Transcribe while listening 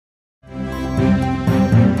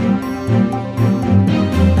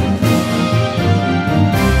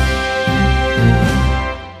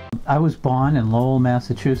I was born in Lowell,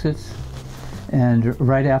 Massachusetts, and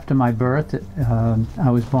right after my birth, I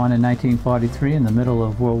was born in 1943 in the middle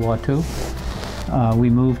of World War II. We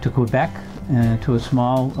moved to Quebec, to a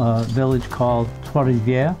small village called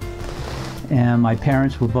Boisvert, and my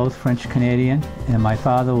parents were both French-Canadian, and my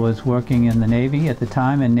father was working in the Navy at the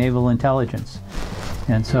time in naval intelligence.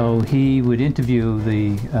 And so he would interview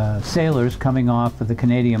the sailors coming off of the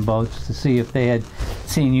Canadian boats to see if they had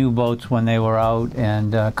seen U-boats when they were out,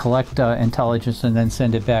 and collect intelligence and then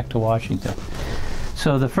send it back to Washington.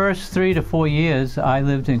 So the first 3 to 4 years I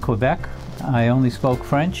lived in Quebec. I only spoke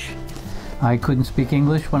French. I couldn't speak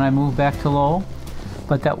English when I moved back to Lowell,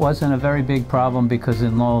 but that wasn't a very big problem because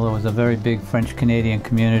in Lowell there was a very big French-Canadian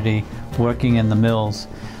community working in the mills.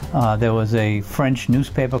 There was a French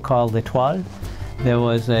newspaper called L'Étoile. There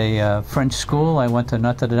was a French school. I went to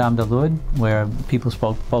Notre-Dame-de-Lourdes, where people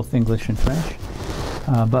spoke both English and French.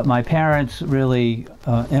 But my parents really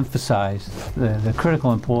emphasized the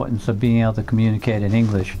critical importance of being able to communicate in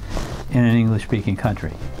English in an English-speaking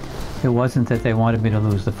country. It wasn't that they wanted me to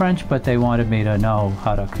lose the French, but they wanted me to know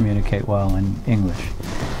how to communicate well in English.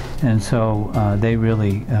 And so they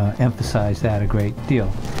really emphasized that a great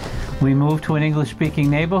deal. We moved to an English-speaking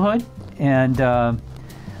neighborhood, and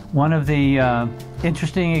one of the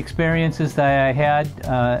interesting experiences that I had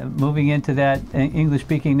moving into that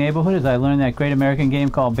English-speaking neighborhood is I learned that great American game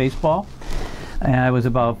called baseball. And I was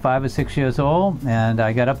about 5 or 6 years old, and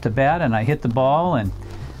I got up to bat and I hit the ball, and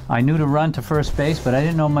I knew to run to first base, but I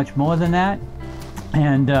didn't know much more than that.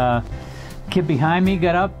 And kid behind me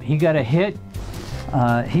got up, he got a hit.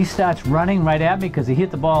 He starts running right at me because he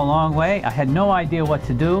hit the ball a long way. I had no idea what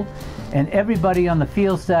to do, and everybody on the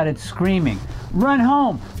field started screaming, "Run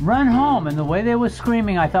home, run home." And the way they were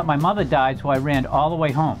screaming, I thought my mother died, so I ran all the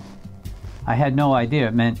way home. I had no idea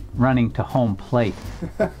it meant running to home plate,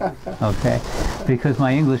 okay, because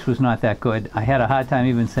my English was not that good. I had a hard time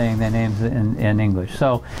even saying their names in English.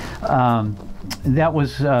 So that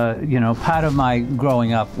was, you know, part of my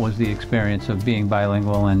growing up was the experience of being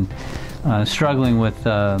bilingual and struggling with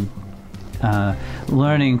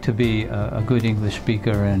learning to be a good English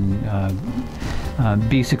speaker and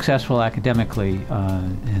be successful academically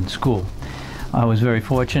in school. I was very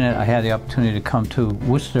fortunate. I had the opportunity to come to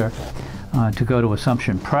Worcester to go to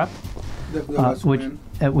Assumption Prep,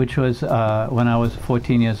 which was when I was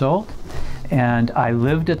 14 years old. And I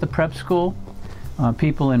lived at the prep school.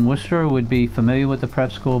 People in Worcester would be familiar with the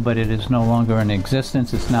prep school, but it is no longer in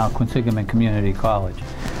existence. It's now Quinsigamond Community College.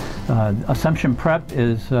 Assumption Prep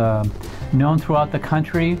is known throughout the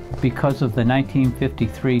country because of the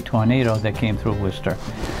 1953 tornado that came through Worcester.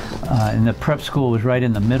 And the prep school was right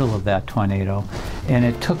in the middle of that tornado, and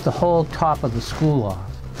it took the whole top of the school off.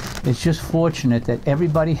 It's just fortunate that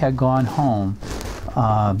everybody had gone home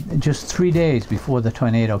just 3 days before the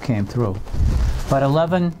tornado came through. But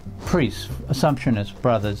 11 priests, Assumptionist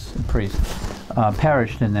brothers and priests,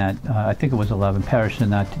 perished in that, I think it was 11, perished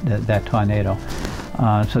in that tornado.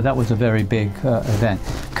 So that was a very big event.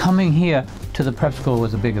 Coming here to the prep school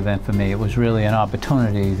was a big event for me. It was really an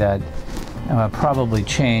opportunity that probably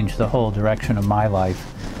changed the whole direction of my life.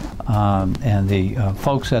 And the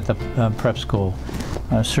folks at the prep school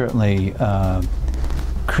certainly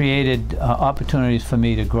created opportunities for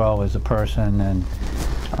me to grow as a person,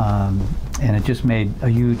 and it just made a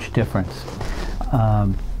huge difference.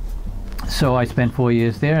 So I spent 4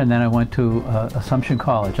 years there, and then I went to Assumption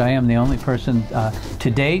College. I am the only person to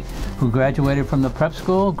date who graduated from the prep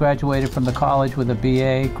school, graduated from the college with a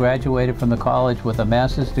BA, graduated from the college with a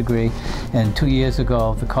master's degree, and 2 years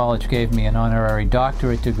ago the college gave me an honorary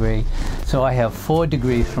doctorate degree. So I have 4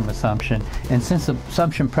 degrees from Assumption, and since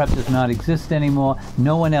Assumption Prep does not exist anymore,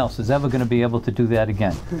 no one else is ever going to be able to do that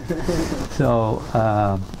again. So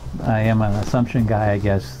I am an Assumption guy, I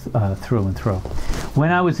guess, through and through. When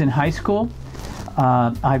I was in high school,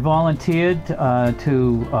 I volunteered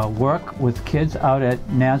to work with kids out at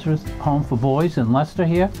Nazareth Home for Boys in Leicester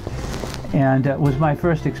here, and it was my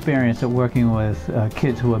first experience at working with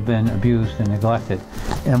kids who have been abused and neglected.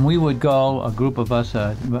 And we would go, a group of us,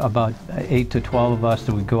 about 8 to 12 of us,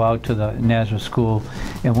 that would go out to the Nazareth school,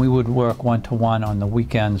 and we would work one-to-one on the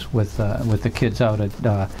weekends with the kids out at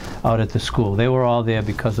the school. They were all there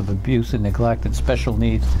because of abuse and neglect and special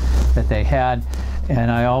needs that they had.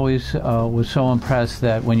 And I always was so impressed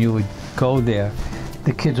that when you would go there,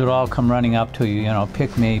 the kids would all come running up to you, you know,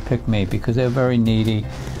 pick me, because they're very needy,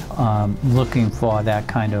 looking for that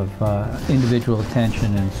kind of individual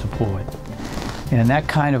attention and support. And that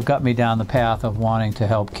kind of got me down the path of wanting to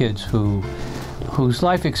help kids whose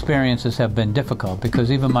life experiences have been difficult,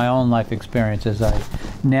 because even my own life experiences, I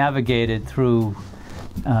navigated through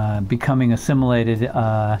becoming assimilated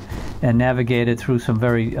and navigated through some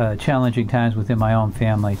very challenging times within my own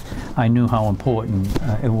family, I knew how important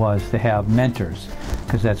it was to have mentors,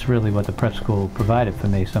 because that's really what the prep school provided for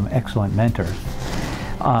me, some excellent mentors.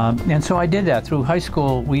 And so I did that through high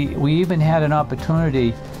school. We even had an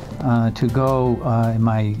opportunity to go in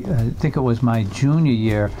I think it was my junior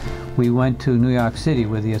year. We went to New York City,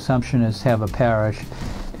 where the Assumptionists have a parish,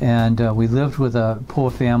 and we lived with a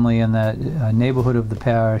poor family in the neighborhood of the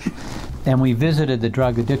parish, and we visited the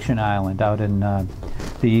drug addiction island out in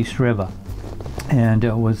the East River. And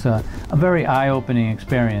it was a very eye-opening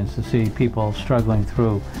experience to see people struggling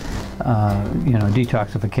through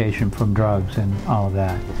detoxification from drugs and all of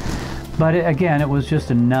that. But again, it was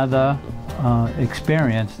just another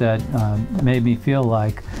experience that made me feel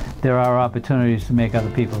like there are opportunities to make other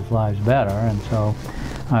people's lives better, and so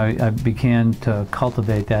I began to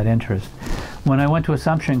cultivate that interest. When I went to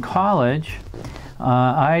Assumption College,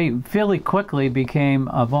 I fairly quickly became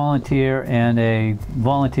a volunteer and a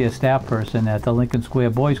volunteer staff person at the Lincoln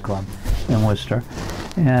Square Boys Club in Worcester,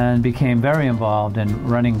 and became very involved in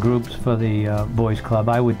running groups for the Boys Club.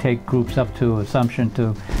 I would take groups up to Assumption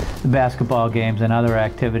to the basketball games and other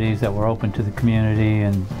activities that were open to the community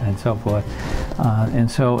and so forth. And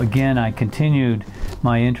so again, I continued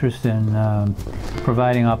my interest in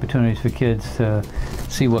providing opportunities for kids to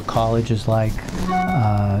see what college is like,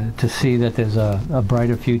 to see that there's a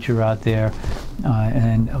brighter future out there.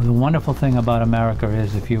 And the wonderful thing about America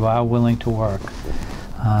is if you are willing to work,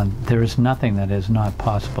 there is nothing that is not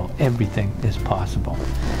possible. Everything is possible.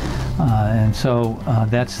 And so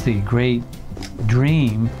that's the great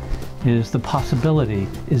dream, is the possibility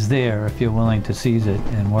is there if you're willing to seize it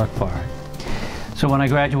and work for it. So when I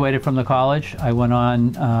graduated from the college, I went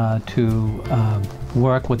on to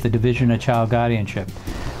work with the Division of Child Guardianship,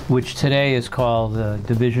 which today is called the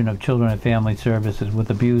Division of Children and Family Services,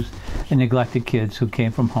 with abused and neglected kids who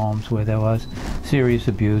came from homes where there was serious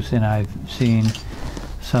abuse. And I've seen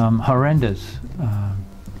some horrendous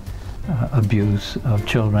abuse of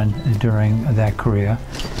children during that career.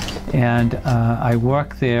 And I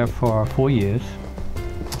worked there for 4 years.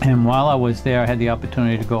 And while I was there, I had the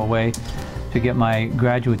opportunity to go away to get my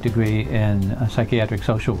graduate degree in psychiatric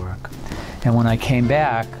social work. And when I came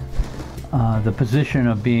back, the position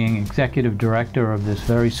of being executive director of this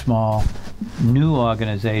very small new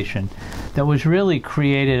organization that was really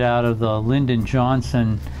created out of the Lyndon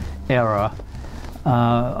Johnson era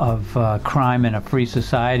of Crime in a Free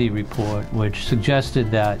Society report, which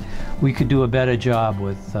suggested that we could do a better job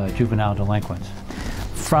with juvenile delinquents.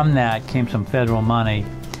 From that came some federal money,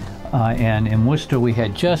 and in Worcester we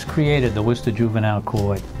had just created the Worcester Juvenile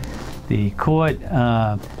Court. The court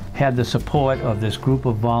had the support of this group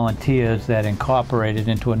of volunteers that incorporated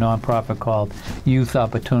into a nonprofit called Youth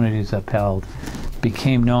Opportunities Upheld,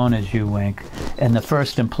 became known as UINC, and the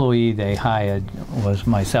first employee they hired was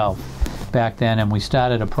myself back then, and we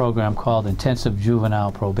started a program called Intensive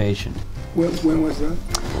Juvenile Probation. When was that?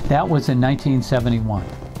 That was in 1971.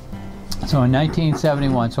 So in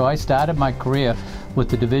 1971, so I started my career with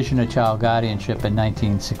the Division of Child Guardianship in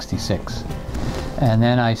 1966. And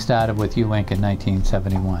then I started with UINC in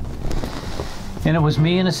 1971. And it was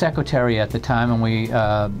me and a secretary at the time, and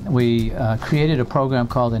we created a program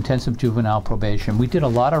called Intensive Juvenile Probation. We did a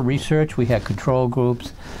lot of research, we had control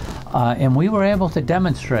groups, and we were able to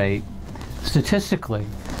demonstrate statistically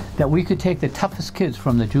that we could take the toughest kids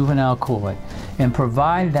from the juvenile court and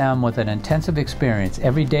provide them with an intensive experience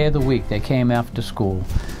every day of the week. They came after school.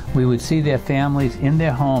 We would see their families in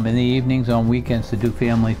their home in the evenings, on weekends, to do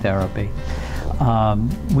family therapy.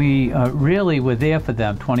 We really were there for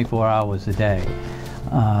them 24 hours a day,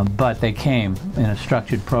 but they came in a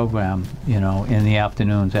structured program, in the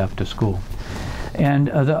afternoons after school. And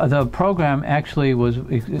the program actually was,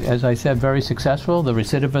 as I said, very successful. The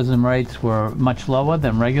recidivism rates were much lower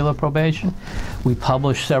than regular probation. We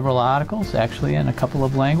published several articles, actually in a couple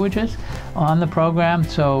of languages, on the program.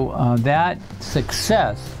 So that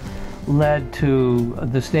success led to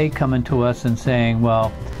the state coming to us and saying,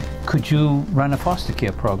 well, could you run a foster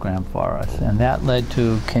care program for us? And that led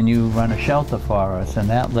to, can you run a shelter for us? And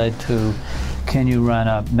that led to, can you run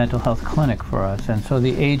a mental health clinic for us? And so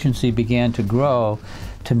the agency began to grow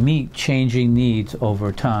to meet changing needs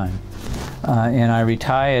over time. And I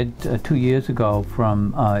retired 2 years ago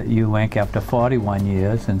from UINC after 41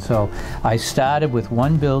 years. And so I started with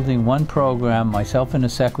one building, one program, myself and a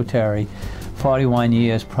secretary, 41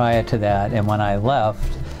 years prior to that. And when I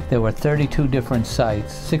left, there were 32 different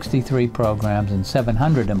sites, 63 programs, and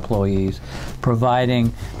 700 employees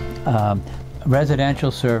providing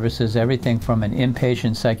residential services, everything from an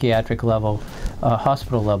inpatient psychiatric level,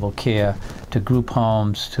 hospital level care, to group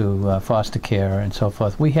homes, to foster care, and so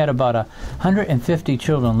forth. We had about 150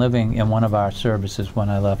 children living in one of our services when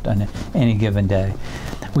I left on any given day.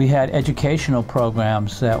 We had educational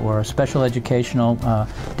programs that were special educational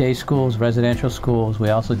day schools, residential schools. We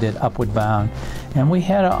also did Upward Bound. And we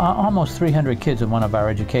had almost 300 kids in one of our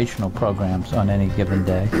educational programs on any given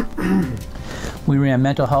day. We ran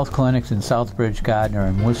mental health clinics in Southbridge, Gardner,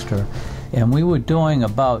 and Worcester. And we were doing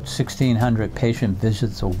about 1,600 patient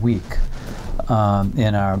visits a week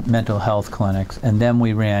in our mental health clinics. And then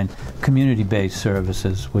we ran community-based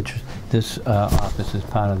services, which this office is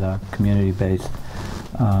part of the community-based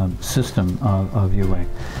system of UWINC.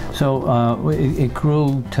 So it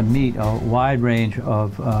grew to meet a wide range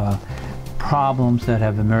of problems that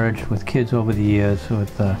have emerged with kids over the years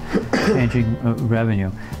with changing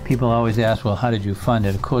revenue. People always ask, well, how did you fund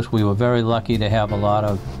it? Of course, we were very lucky to have a lot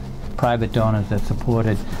of private donors that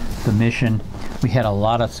supported the mission. We had a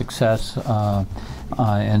lot of success,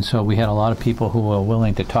 and so we had a lot of people who were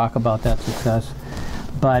willing to talk about that success.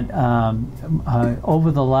 But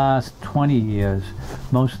over the last 20 years,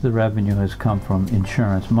 most of the revenue has come from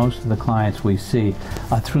insurance. Most of the clients we see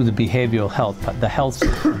are through the behavioral health, the health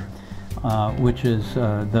system, which is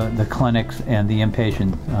the clinics and the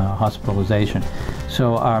inpatient hospitalization.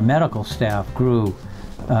 So our medical staff grew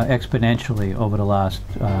exponentially over the last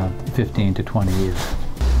 15 to 20 years.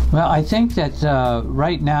 Well, I think that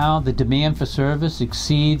right now the demand for service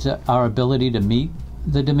exceeds our ability to meet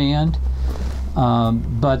the demand.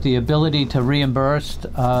 But the ability to reimburse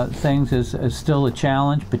things is still a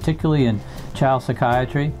challenge, particularly in child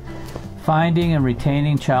psychiatry. Finding and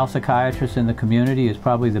retaining child psychiatrists in the community is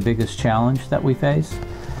probably the biggest challenge that we face.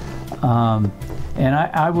 And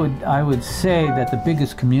I would say that the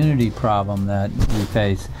biggest community problem that we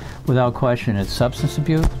face, without question, is substance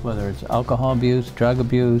abuse, whether it's alcohol abuse, drug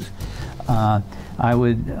abuse. I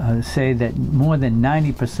would say that more than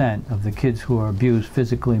 90% of the kids who are abused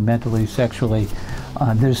physically, mentally, sexually,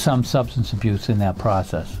 there's some substance abuse in that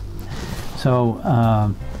process. So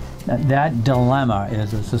that dilemma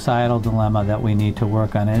is a societal dilemma that we need to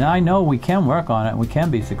work on. And I know we can work on it, we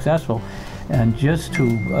can be successful. And just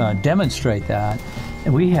to demonstrate that,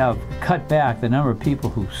 we have cut back the number of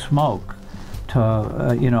people who smoke to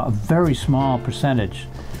a very small percentage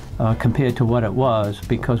compared to what it was,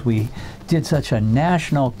 because we did such a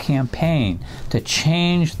national campaign to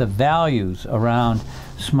change the values around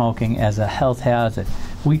smoking as a health hazard.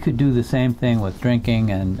 We could do the same thing with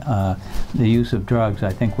drinking, and the use of drugs,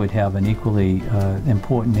 I think, would have an equally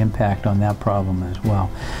important impact on that problem as well.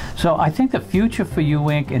 So I think the future for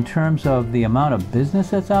UWINC in terms of the amount of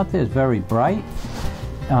business that's out there is very bright.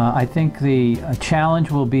 I think the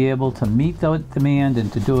challenge will be able to meet the demand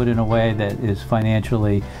and to do it in a way that is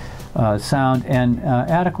financially sound and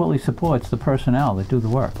adequately supports the personnel that do the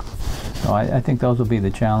work. So I think those will be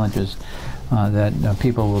the challenges that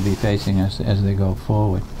people will be facing as they go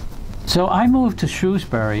forward. So I moved to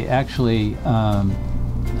Shrewsbury, actually, it's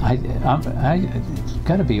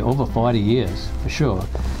got to be over 40 years for sure.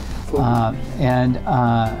 And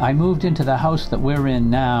I moved into the house that we're in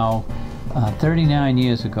now 39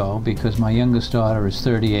 years ago, because my youngest daughter is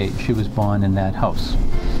 38. She was born in that house.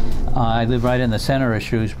 I live right in the center of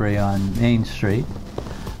Shrewsbury on Main Street,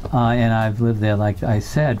 and I've lived there, like I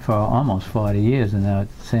said, for almost 40 years in that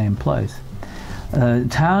same place. The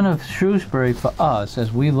town of Shrewsbury, for us,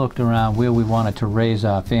 as we looked around where we wanted to raise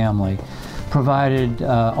our family, provided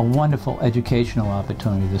a wonderful educational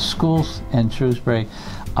opportunity. The schools in Shrewsbury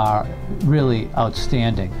are really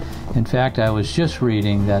outstanding. In fact, I was just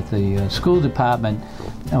reading that the school department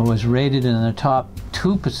was rated in the top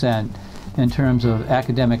 2% in terms of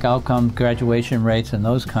academic outcomes, graduation rates, and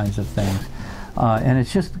those kinds of things. And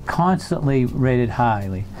it's just constantly rated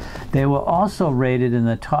highly. They were also rated in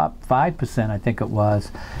the top 5%, I think it was,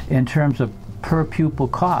 in terms of per pupil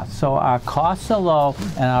costs. So our costs are low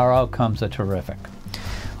and our outcomes are terrific.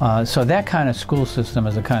 So that kind of school system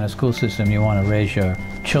is the kind of school system you want to raise your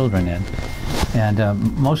children in. And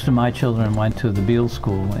most of my children went to the Beale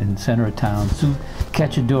School in the center of town. Sue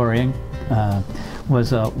Ketchadorian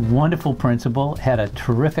was a wonderful principal, had a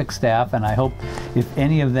terrific staff, and I hope if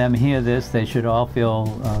any of them hear this, they should all feel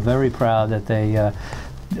very proud that they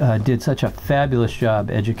did such a fabulous job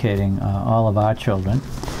educating all of our children.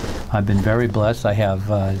 I've been very blessed. I have,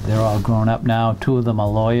 they're all grown up now. 2 of them are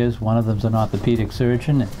lawyers. 1 of them's an orthopedic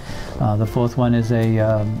surgeon. The 4th one is a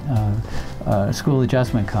school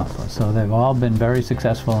adjustment counselor. So they've all been very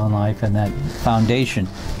successful in life, and that foundation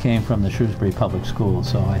came from the Shrewsbury Public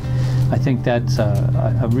Schools. So I think that's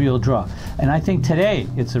a real draw. And I think today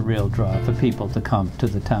it's a real draw for people to come to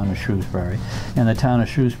the town of Shrewsbury, and the town of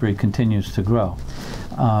Shrewsbury continues to grow.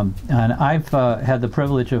 And I've had the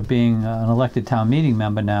privilege of being an elected town meeting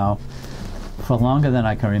member now for longer than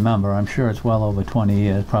I can remember. I'm sure it's well over 20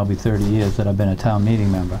 years, probably 30 years that I've been a town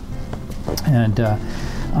meeting member. And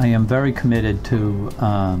I am very committed to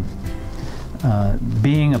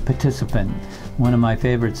being a participant. One of my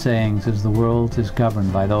favorite sayings is the world is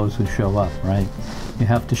governed by those who show up, right? You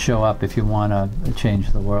have to show up if you want to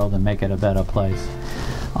change the world and make it a better place.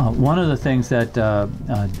 One of the things that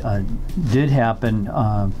did happen,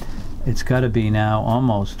 it's got to be now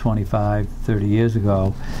almost 25, 30 years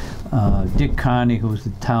ago, Dick Carney, who was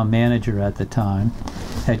the town manager at the time,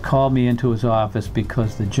 had called me into his office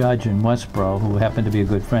because the judge in Westboro, who happened to be a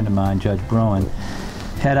good friend of mine, Judge Bruin,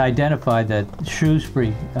 had identified that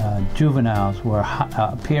Shrewsbury juveniles were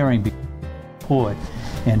appearing before the court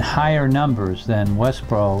in higher numbers than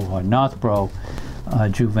Westboro or Northboro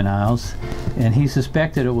juveniles, and he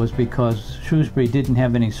suspected it was because Shrewsbury didn't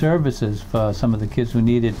have any services for some of the kids who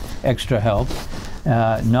needed extra help.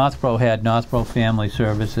 Northboro had Northboro Family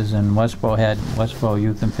Services, and Westboro had Westboro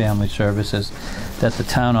Youth and Family Services, that the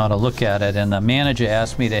town ought to look at it. And the manager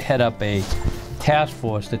asked me to head up a task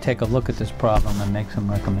force to take a look at this problem and make some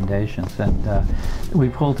recommendations. And we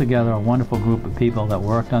pulled together a wonderful group of people that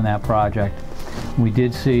worked on that project. We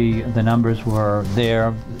did see the numbers were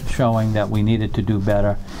there showing that we needed to do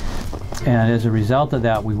better. And as a result of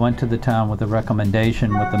that, we went to the town with a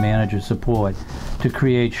recommendation, with the manager's support, to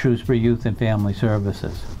create Shrewsbury Youth and Family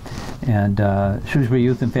Services. And Shrewsbury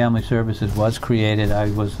Youth and Family Services was created.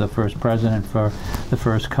 I was the first president for the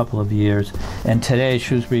first couple of years. And today,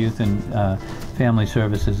 Shrewsbury Youth and Family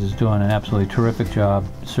Services is doing an absolutely terrific job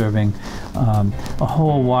serving a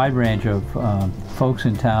whole wide range of folks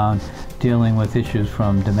in town, dealing with issues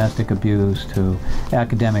from domestic abuse to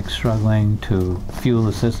academic struggling to fuel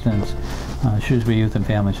assistance. Shrewsbury Youth and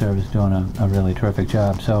Family Service is doing a really terrific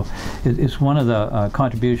job. So it's one of the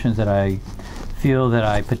contributions that I feel that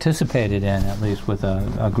I participated in, at least with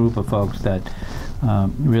a group of folks that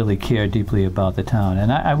really care deeply about the town.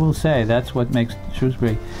 And I will say that's what makes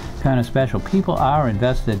Shrewsbury kind of special. People are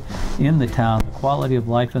invested in the town, the quality of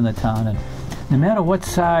life in the town, and no matter what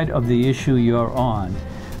side of the issue you're on.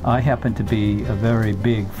 I happen to be a very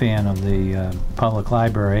big fan of the public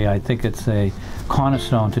library. I think it's a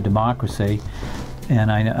cornerstone to democracy,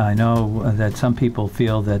 and I know that some people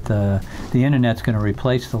feel that the internet's going to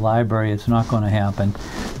replace the library. It's not going to happen.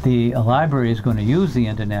 The library is going to use the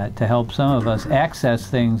internet to help some of us access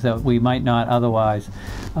things that we might not otherwise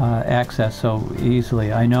access so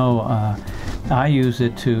easily. I know I use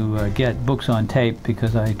it to get books on tape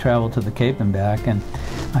because I travel to the Cape and back, and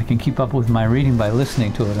I can keep up with my reading by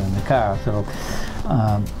listening to it in the car. So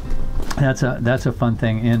that's a fun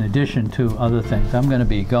thing, in addition to other things. I'm going to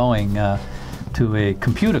be going to a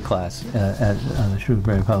computer class at the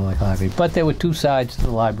Shrewsbury Public Library. But there were two sides to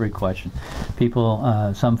the library question.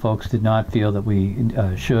 People, some folks did not feel that we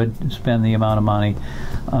should spend the amount of money,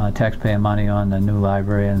 taxpayer money, on the new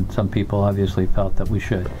library, and some people obviously felt that we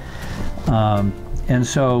should. And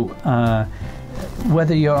so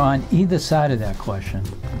whether you're on either side of that question,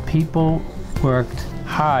 people worked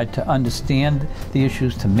hard to understand the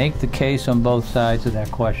issues, to make the case on both sides of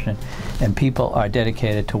that question, and people are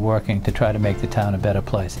dedicated to working to try to make the town a better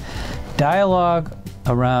place. Dialogue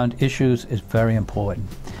around issues is very important.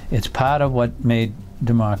 It's part of what made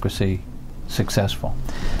democracy successful.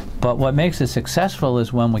 But what makes it successful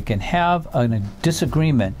is when we can have a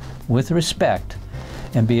disagreement with respect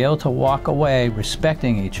and be able to walk away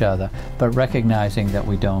respecting each other, but recognizing that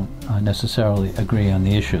we don't necessarily agree on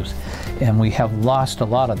the issues. And we have lost a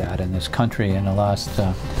lot of that in this country in the last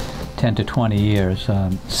 10 to 20 years.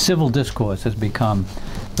 Civil discourse has become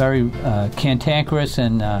very cantankerous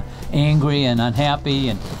and angry and unhappy,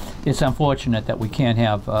 and it's unfortunate that we can't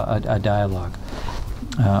have a dialogue.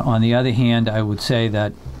 On the other hand, I would say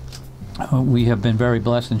that we have been very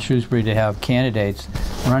blessed in Shrewsbury to have candidates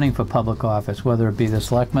running for public office, whether it be the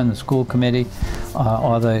selectmen, the school committee,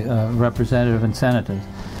 or the representative and senators,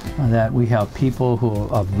 that we have people who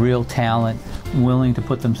are of real talent, willing to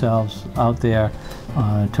put themselves out there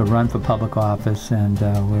to run for public office, and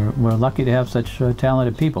we're lucky to have such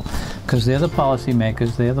talented people, because they're the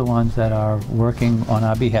policymakers, they're the ones that are working on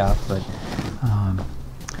our behalf. But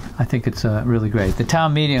I think it's really great. The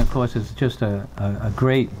town meeting, of course, is just a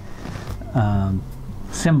great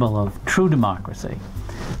symbol of true democracy.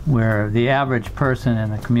 where the average person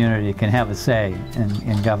in the community can have a say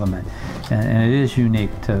in government. And it is unique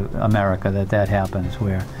to America that happens,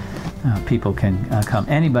 where people can come,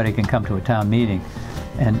 anybody can come to a town meeting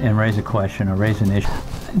and raise a question or raise an issue.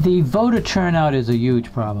 The voter turnout is a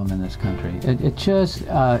huge problem in this country. It just,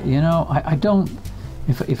 you know, I don't,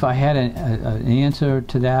 if I had an answer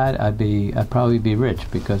to that, I'd probably be rich,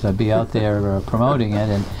 because I'd be out there promoting it,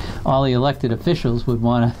 and all the elected officials would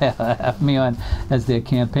want to have me on as their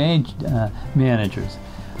campaign managers.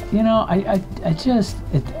 You know, it's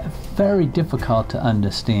very difficult to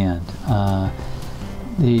understand.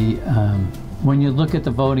 When you look at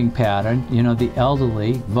the voting pattern, you know, the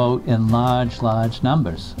elderly vote in large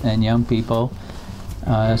numbers, and young people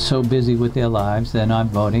are so busy with their lives, they're not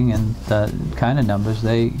voting in the kind of numbers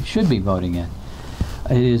they should be voting in.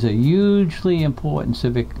 It is a hugely important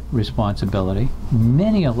civic responsibility.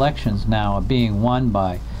 Many elections now are being won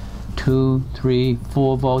by 2, 3,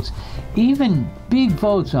 4 votes. Even big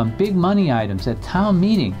votes on big money items at town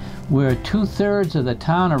meeting, where 2/3 of the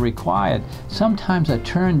town are required, sometimes are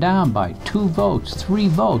turned down by 2 votes, 3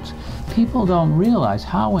 votes. People don't realize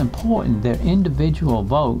how important their individual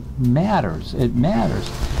vote matters. It matters.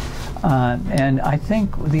 And I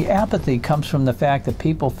think the apathy comes from the fact that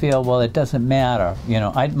people feel, well, it doesn't matter. You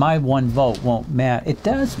know, my one vote won't matter. It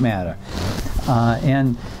does matter.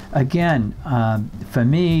 And again, for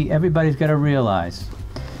me, everybody's got to realize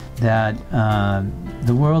that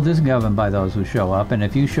the world is governed by those who show up, and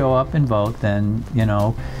if you show up and vote, then, you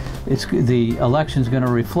know, the election's going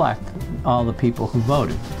to reflect all the people who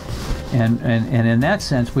voted. And in that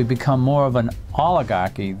sense, we become more of an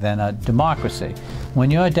oligarchy than a democracy. When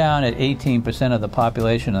you're down at 18% of the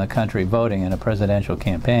population of the country voting in a presidential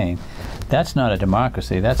campaign, that's not a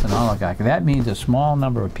democracy, that's an oligarchy. That means a small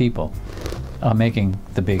number of people are making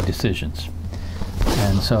the big decisions.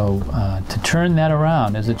 And so to turn that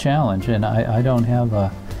around is a challenge, and I don't have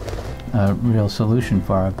a real solution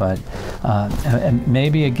for it, but and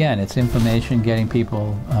maybe again it's information, getting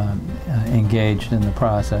people engaged in the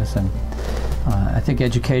process, and I think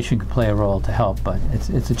education could play a role to help, but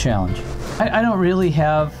it's a challenge. I don't really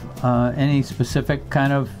have any specific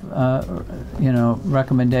kind of you know,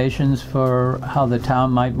 recommendations for how the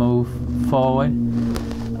town might move forward.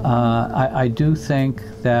 I do think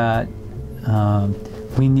that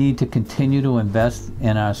we need to continue to invest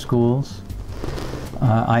in our schools.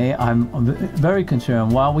 I'm very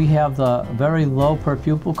concerned. While we have the very low per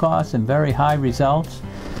pupil costs and very high results,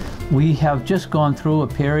 we have just gone through a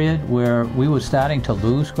period where we were starting to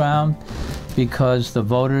lose ground because the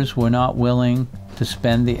voters were not willing to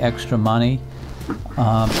spend the extra money.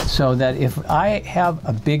 So that if I have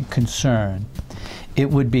a big concern, it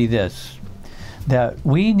would be this, that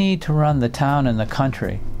we need to run the town and the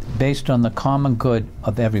country based on the common good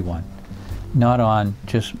of everyone, not on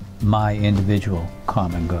just my individual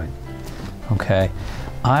common good. Okay?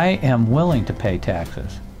 I am willing to pay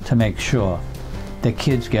taxes to make sure that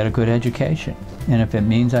kids get a good education. And if it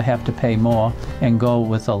means I have to pay more and go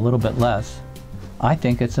with a little bit less, I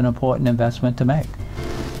think it's an important investment to make.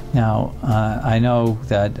 Now, I know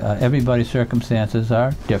that everybody's circumstances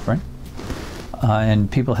are different,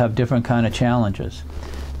 and people have different kind of challenges.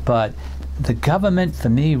 But the government, for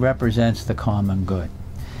me, represents the common good.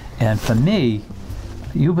 And for me,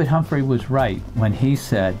 Hubert Humphrey was right when he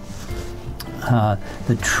said,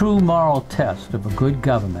 the true moral test of a good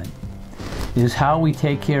government is how we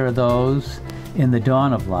take care of those in the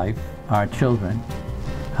dawn of life, our children,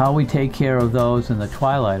 how we take care of those in the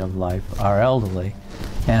twilight of life, our elderly,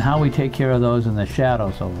 and how we take care of those in the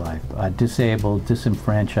shadows of life, our disabled,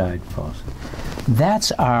 disenfranchised folks.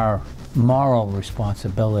 That's our moral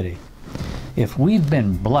responsibility. If we've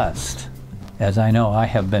been blessed, as I know I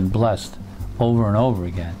have been blessed over and over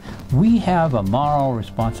again, we have a moral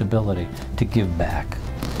responsibility to give back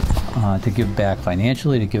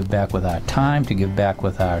financially, to give back with our time, to give back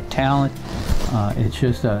with our talent. It's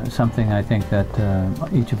just something I think that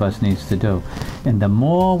each of us needs to do. And the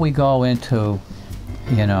more we go into,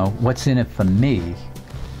 you know, what's in it for me,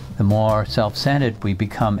 the more self-centered we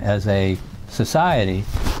become as a society,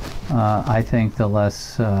 I think the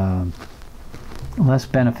less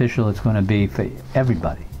beneficial it's going to be for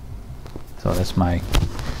everybody. So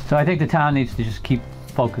so I think the town needs to just keep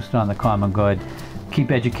focused on the common good, keep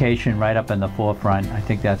education right up in the forefront. I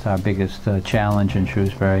think that's our biggest challenge in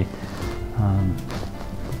Shrewsbury.